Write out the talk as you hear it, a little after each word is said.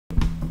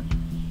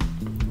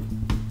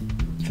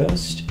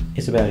First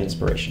is about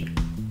inspiration,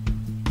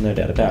 no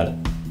doubt about it,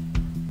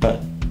 but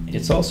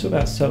it's also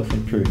about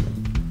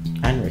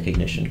self-improvement and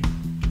recognition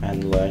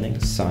and learning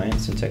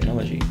science and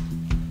technology.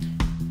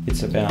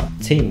 It's about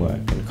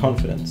teamwork and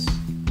confidence,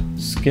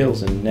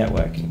 skills and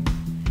networking.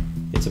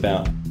 It's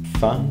about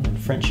fun and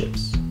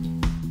friendships.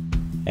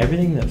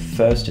 Everything that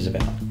FIRST is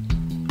about,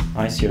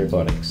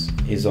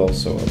 ICRobotics is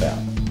also about.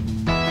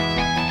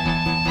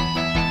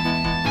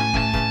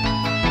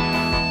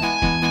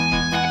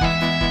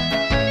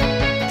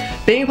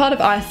 Being a part of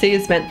IC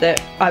has meant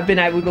that I've been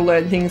able to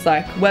learn things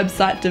like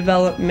website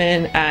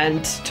development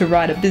and to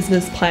write a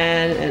business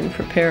plan and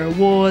prepare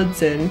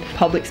awards and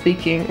public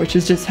speaking, which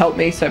has just helped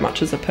me so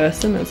much as a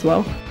person as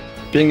well.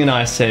 Being an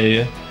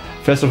IC,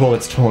 first of all,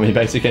 it's taught me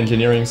basic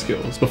engineering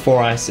skills.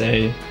 Before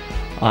IC,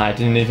 I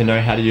didn't even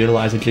know how to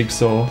utilise a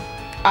jigsaw.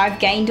 I've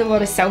gained a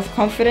lot of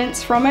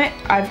self-confidence from it.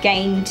 I've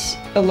gained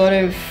a lot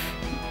of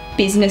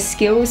business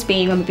skills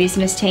being on the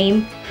business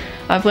team.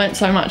 I've learnt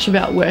so much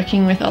about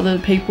working with other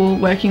people,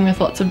 working with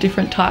lots of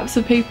different types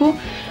of people,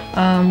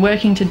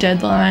 working to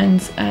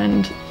deadlines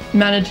and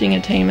managing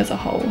a team as a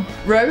whole.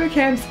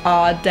 RoboCamps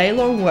are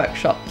day-long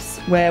workshops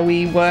where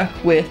we work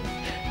with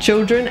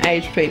children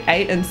aged between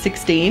 8 and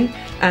 16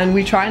 and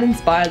we try and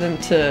inspire them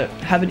to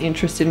have an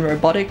interest in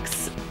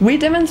robotics. We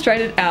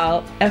demonstrated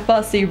our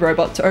FRC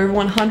robot to over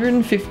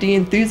 150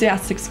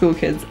 enthusiastic school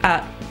kids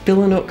at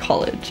Billanook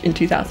College in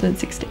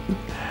 2016.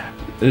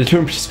 The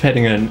children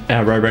participating in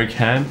our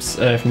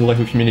RoboCamps from the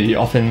local community,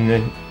 often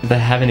they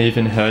haven't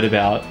even heard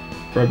about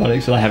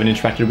robotics or they haven't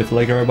interacted with the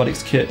LEGO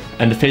robotics kit.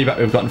 And the feedback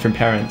we've gotten from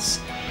parents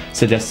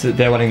suggests that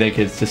they're wanting their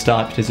kids to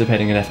start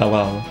participating in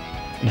FLL.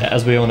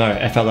 As we all know,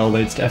 FLL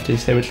leads to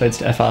FTC, which leads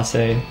to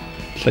FRC,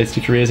 which leads to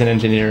careers in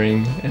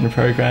engineering and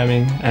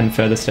programming and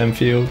further STEM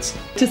fields.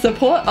 To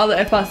support other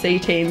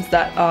FRC teams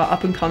that are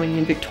up and coming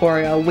in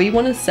Victoria, we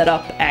want to set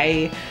up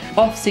a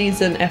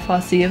off-season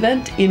FRC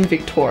event in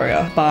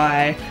Victoria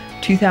by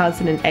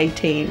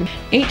 2018.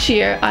 Each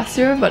year,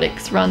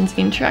 ICRobotics runs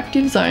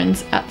interactive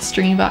zones at the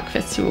Stringy Bark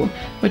Festival,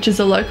 which is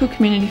a local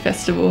community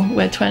festival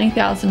where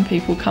 20,000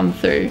 people come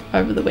through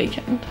over the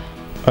weekend.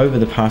 Over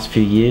the past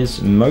few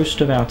years,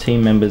 most of our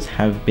team members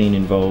have been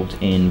involved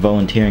in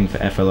volunteering for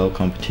FLL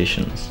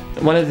competitions.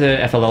 One of the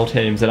FLL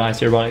teams that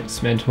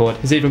ICRobotics mentored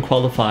has even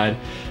qualified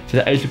for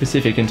the Asia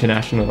Pacific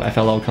International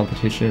FLL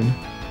competition.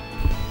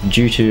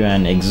 Due to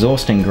an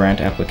exhausting grant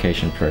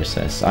application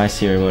process,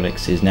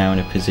 ICRobotics is now in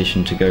a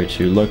position to go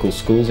to local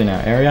schools in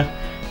our area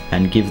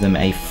and give them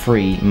a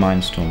free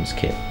Mindstorms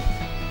kit,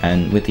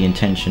 and with the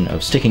intention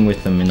of sticking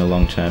with them in the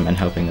long term and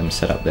helping them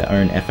set up their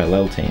own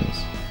FLL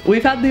teams.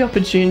 We've had the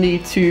opportunity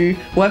to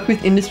work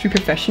with industry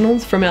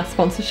professionals from our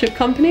sponsorship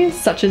companies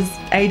such as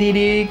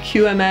ADD,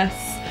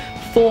 QMS,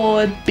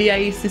 Ford,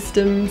 BAE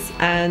Systems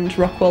and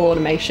Rockwell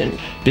Automation.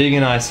 Being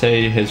an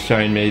IC has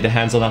shown me the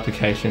hands-on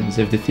applications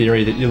of the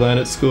theory that you learn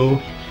at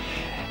school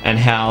and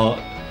how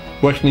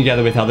working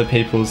together with other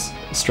people's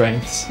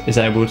strengths is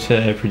able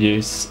to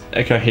produce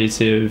a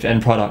cohesive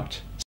end product.